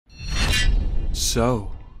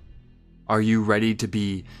So, are you ready to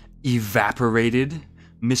be evaporated,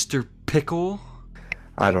 Mr. Pickle?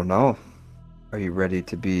 I don't know. Are you ready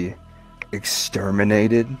to be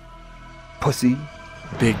exterminated, pussy?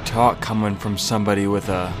 Big talk coming from somebody with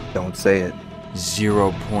a Don't say it.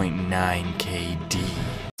 0.9 KD.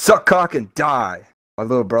 Suck cock and die! My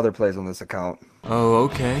little brother plays on this account. Oh,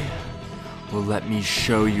 okay. Well, let me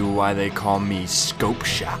show you why they call me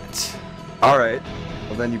Scopeshot. Alright.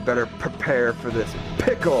 Well, then you better prepare for this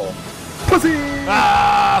pickle. Pussy!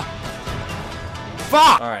 Ah!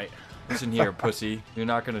 Fuck! Alright, listen here, pussy. You're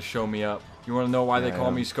not gonna show me up. You wanna know why they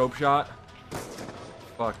call me Scopeshot?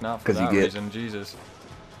 Fuck, not for that reason, Jesus.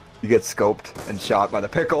 You get scoped and shot by the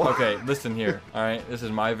pickle. Okay, listen here. Alright, this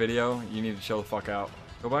is my video. You need to chill the fuck out.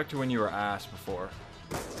 Go back to when you were ass before.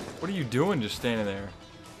 What are you doing just standing there?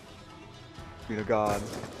 Be to God.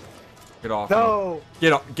 Get off me.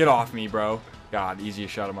 Get off me, bro. God,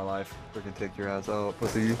 easiest shot of my life. Freaking take your ass out,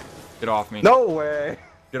 pussy. Get off me. No way!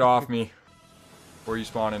 Get off me. Where are you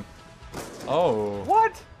spawning? Oh.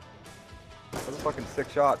 What? That's a fucking sick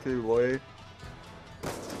shot too, boy.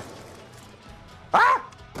 Ah!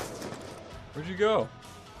 Where'd you go?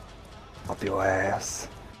 Up your ass.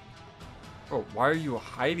 Bro, why are you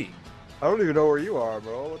hiding? I don't even know where you are,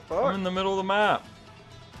 bro. What the fuck? I'm in the middle of the map.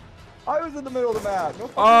 I was in the middle of the map. No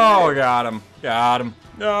Oh, way. got him. Got him.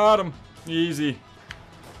 Got him. Easy.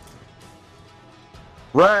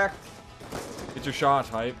 Wrecked. Get your shots,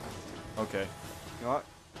 hype. Okay. You know what?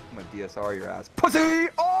 I'm gonna DSR your ass. Pussy!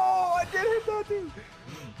 Oh, I did hit that dude.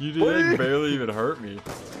 You didn't barely even hurt me.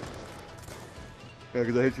 Yeah,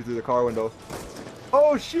 because I hit you through the car window.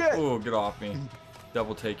 Oh, shit! Oh, get off me.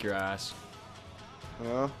 Double take your ass.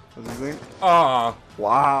 Yeah, what do you think? Ah.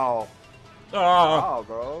 Wow. Ah. Wow,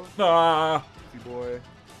 bro. Ah. Pussy boy.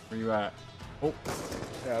 Where you at? Oh.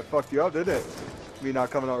 Yeah, I fucked you up, didn't it? Me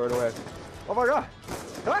not coming out right away. Oh my god.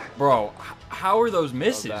 Ah! Bro, how are those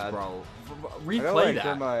misses, bad. bro? Replay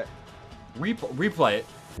that. Replay it.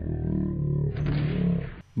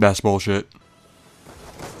 That's bullshit.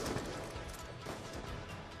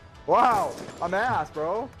 Wow, I'm ass,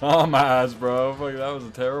 bro. Oh my ass, bro. Fuck, that was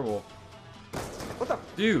terrible. What the?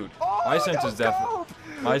 Dude, Oh, my sense is definitely.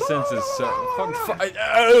 My sense is so.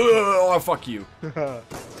 Fuck you.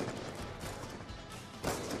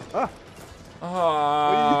 Ah.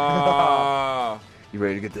 Ah. You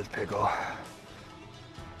ready to get this pickle?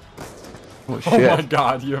 Oh shit. Oh my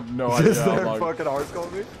god, you have no idea how long. Fucking hard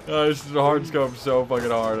scope me? This hard scope so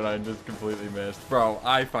fucking hard and I just completely missed. Bro,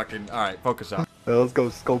 I fucking. Alright, focus up. Let's go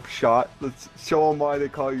scope shot. Let's show them why they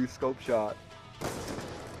call you scope shot.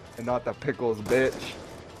 And not the pickles, bitch.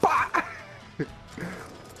 Bah!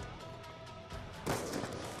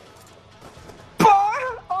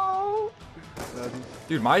 Oh!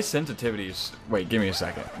 Dude, my sensitivity is. Wait, give me a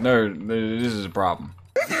second. No, this is a problem.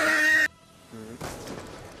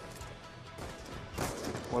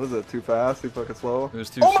 What is it? Too fast? Too fucking slow? It was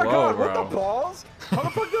too slow, my god, bro. What the balls? How the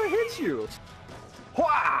fuck did I hit you?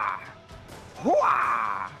 Hwah!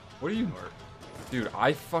 Hwah! What are you? Dude,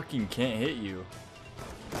 I fucking can't hit you.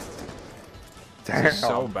 Damn. This is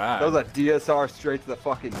so bad. That was a DSR straight to the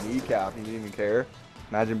fucking kneecap. You didn't even care.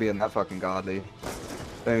 Imagine being that fucking godly.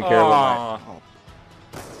 Didn't even care about my...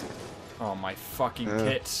 Oh, my fucking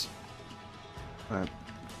tits. Right.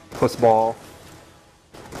 Puss ball.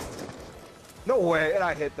 No way, and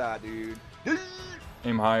I hit that, dude.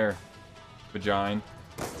 Aim higher. Vagina.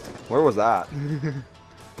 Where was that?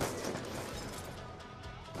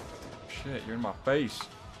 Shit, you're in my face.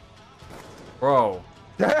 Bro.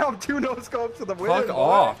 Damn, 2 no-scopes to the win. Fuck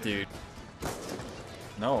off, dude.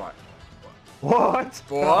 No, I... What?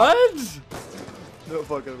 What? No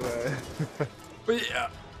fucking way.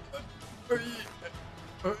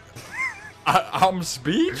 I'm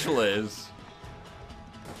speechless.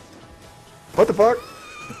 What the fuck?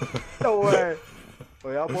 No way.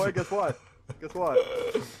 Oh yeah, boy, guess what? Guess what?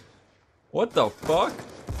 What the fuck?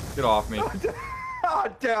 Get off me. Oh,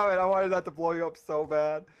 damn it, I wanted that to blow you up so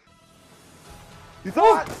bad. You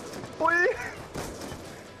thought? Boy!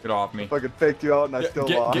 Get off me. I fucking faked you out and I still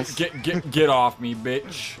lost. Get off me,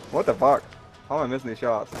 bitch. What the fuck? How am I missing these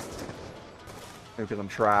shots? Maybe because I'm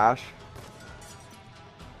trash?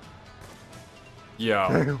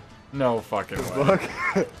 Yo. No fucking way. Fuck.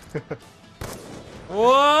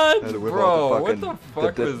 What? Bro, what the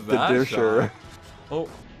fuck was that shot? Oh.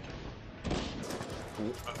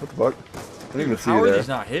 What the fuck? I didn't even see How you are there. these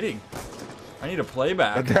not hitting? I need a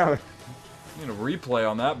playback. God damn it. I need a replay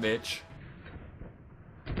on that bitch.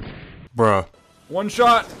 Bruh. One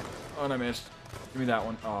shot. Oh, and I missed. Give me that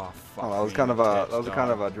one. Oh, fuck. Oh, that was kind of a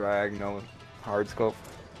kind of a drag, you know, hard scope.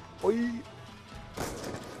 Oy.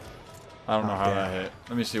 I don't know how that hit.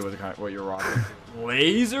 Let me see what you're rocking.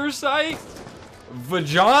 Laser sight?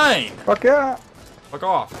 Vagina! Fuck yeah! Fuck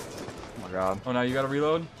off. Oh my god. Oh, now you gotta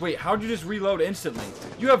reload? Wait, how'd you just reload instantly?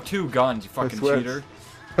 You have 2 guns, you fucking cheater.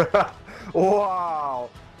 Wow!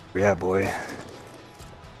 Yeah, boy.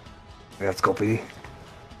 We got Scopey.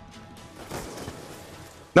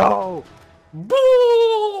 No!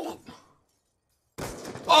 Bull!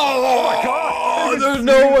 Oh my god! There's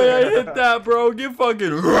no way I hit that, bro. Get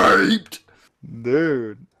fucking raped!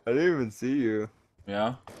 Dude, I didn't even see you.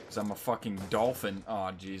 Yeah? Because I'm a fucking dolphin.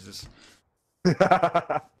 Oh, Jesus. What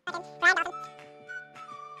the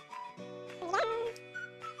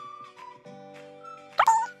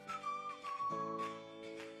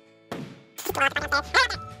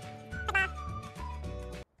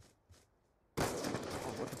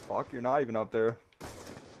fuck? You're not even up there.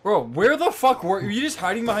 Bro, where the fuck were you? Just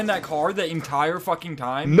hiding behind that car the entire fucking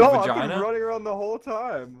time? No, I've vagina? been running around the whole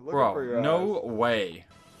time. Bro, for your no ass. way.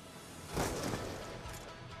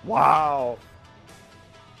 Wow.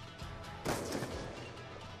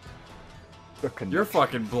 You're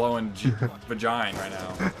fucking blowing vagina right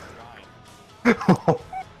now.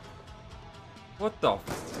 What the?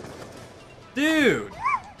 Dude!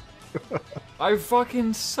 I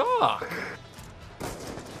fucking suck.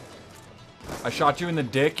 I shot you in the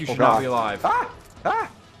dick, you should not be alive. Ah!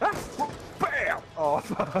 Ah! Ah! Bam!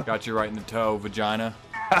 Oh, got you right in the toe, vagina.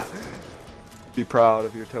 Be proud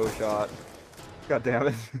of your toe shot. God damn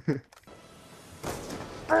it.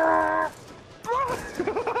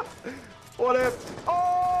 What if?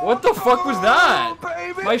 Oh, what the fuck was that?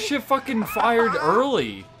 Baby. My shit fucking fired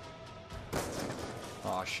early.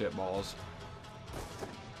 Aw, shit balls.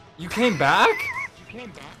 You came back?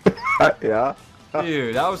 Yeah.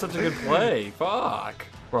 Dude, that was such a good play. Fuck.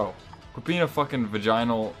 Bro, quit being a fucking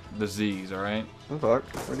vaginal disease, alright? What the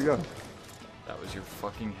fuck? Where'd you go? That was your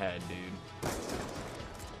fucking head, dude.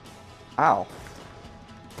 Ow.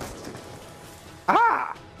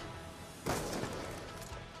 Ah!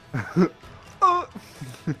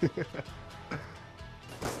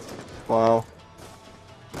 Wow.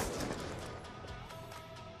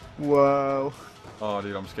 Wow. Oh,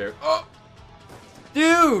 dude, I'm scared. Oh!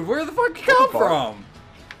 Dude, where the fuck you come from?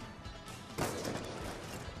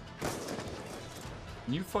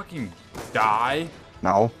 Can you fucking die?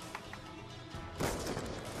 No.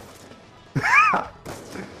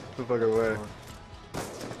 The fucking way.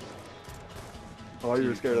 Oh, you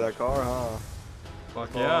were scared of that car, huh?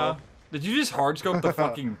 Fuck yeah. Did you just hardscope the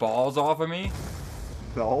fucking balls off of me?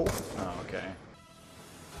 No. Oh, okay.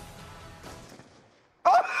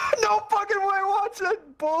 Oh, no fucking way, watch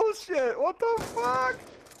that bullshit. What the fuck?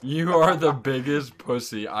 You are the biggest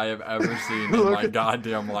pussy I have ever seen in my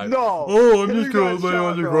goddamn life. No. Oh, I'm just gonna lay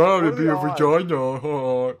on the ground and be a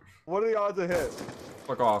vagina. What are the odds of hit?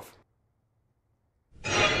 Fuck off.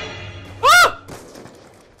 Ah!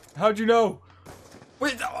 How'd you know?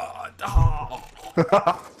 Wait.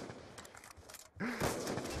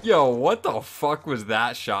 Yo, what the fuck was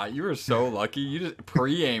that shot? You were so lucky. You just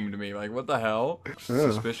pre-aimed me. Like, what the hell? Yeah.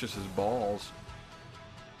 Suspicious as balls.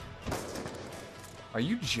 Are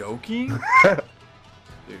you joking?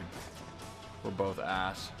 Dude, we're both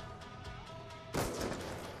ass.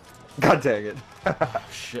 God dang it.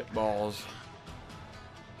 Shit balls.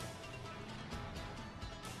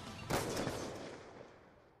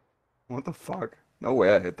 What the fuck? No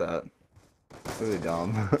way I hit that. Really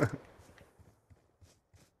dumb.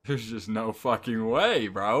 There's just no fucking way,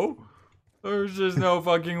 bro. There's just no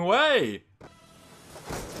fucking way.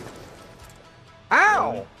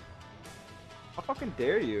 Ow! How fucking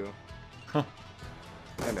dare you?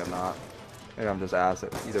 Maybe I'm not. Maybe I'm just ass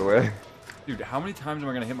at either way. Dude, how many times am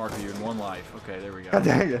I gonna hit mark you in one life? Okay, there we go. God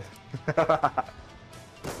dang it.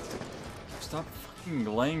 Stop fucking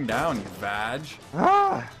laying down, you vag.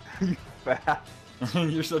 Ah! You fat.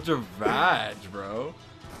 You're such a vag, bro.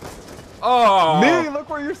 Oh! Me, look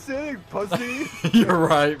where you're sitting, pussy. You're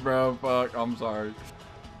right, bro. Fuck, I'm sorry.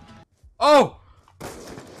 Oh!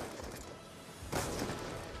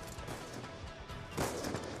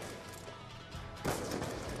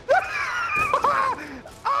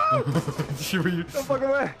 Should we... No fucking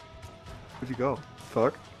way. Where'd you go?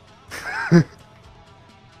 Fuck.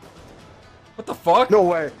 What the fuck? No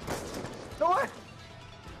way. No way.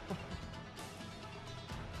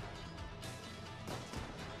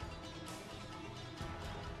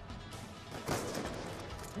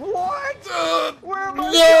 What? Where am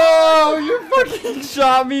I No! You fucking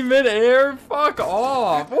shot me mid-air? Fuck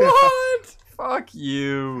off. What? Fuck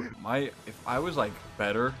you. If I was like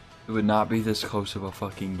better, it would not be this close of a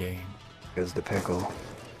fucking game. Because the pickle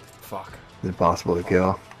Fuck. is impossible to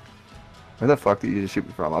kill. Where the fuck did you just shoot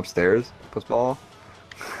me from? Upstairs? Pussball?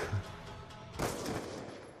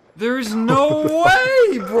 There's no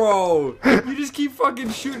way, bro! You just keep fucking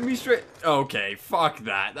shooting me straight. Okay, fuck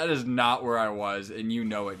that. That is not where I was, and you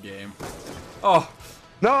know it, game. Oh.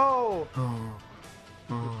 No!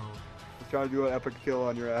 Just trying to do an epic kill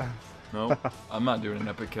on your ass. Nope, I'm not doing an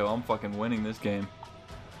epic kill. I'm fucking winning this game.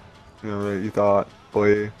 You know what you thought,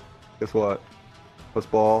 boy. Guess what?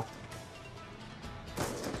 Pussball.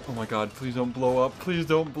 Oh my god, please don't blow up. Please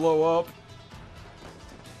don't blow up.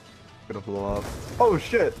 Gonna blow up. Oh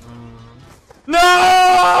shit! No!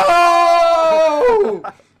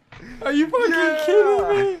 Are you fucking kidding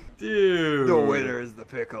me? Dude. The winner is the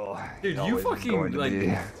pickle. Dude, you fucking, like...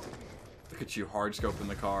 Look at you hard scoping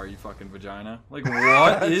the car, you fucking vagina. Like,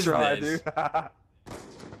 what is this? Dude. That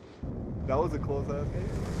was a close ass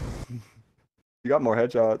game. You got more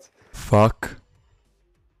headshots. Fuck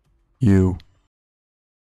you.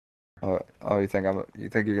 Oh, you think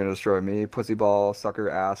you're gonna destroy me, pussy ball, sucker,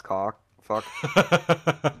 ass, cock, fuck?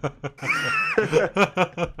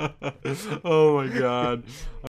 Oh my god.